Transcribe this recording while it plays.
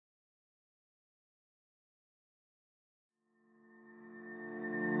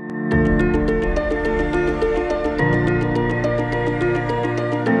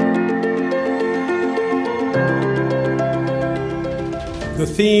The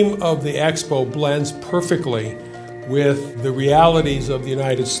theme of the Expo blends perfectly with the realities of the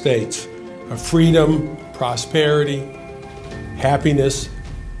United States of freedom, prosperity, happiness,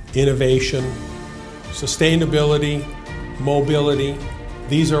 innovation, sustainability, mobility.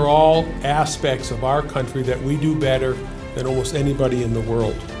 These are all aspects of our country that we do better than almost anybody in the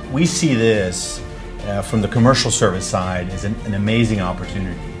world. We see this from the commercial service side as an amazing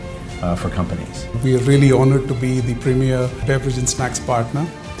opportunity for companies. We are really honored to be the premier beverage and snacks partner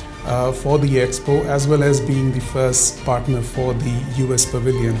for the Expo, as well as being the first partner for the US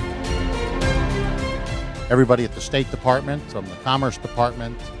Pavilion. Everybody at the State Department, from the Commerce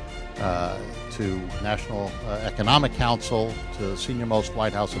Department to National Economic Council to senior-most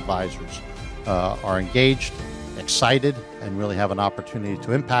White House advisors are engaged, excited, and really have an opportunity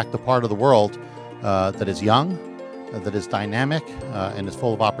to impact a part of the world that is young, that is dynamic, and is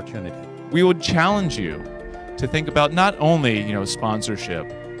full of opportunity. We would challenge you to think about not only, sponsorship,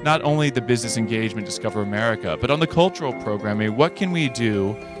 not only the business engagement Discover America, but on the cultural programming, what can we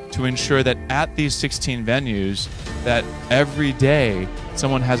do to ensure that at these 16 venues, that every day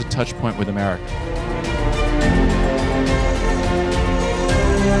someone has a touch point with America.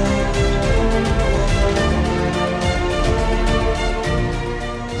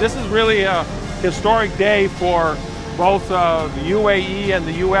 This is really a historic day for both the UAE and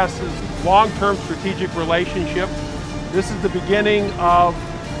the US's long-term strategic relationship. This is the beginning of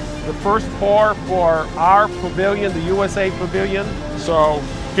the first pour for our pavilion, the USA Pavilion. So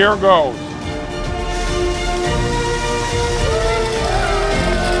here goes.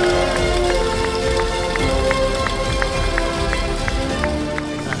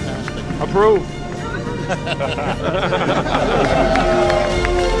 Approved.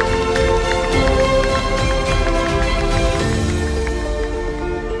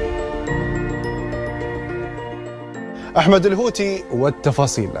 أحمد الهوتي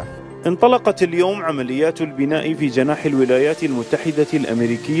والتفاصيل. انطلقت اليوم عمليات البناء في جناح الولايات المتحدة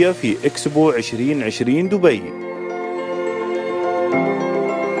الأمريكية في إكسبو 2020 دبي.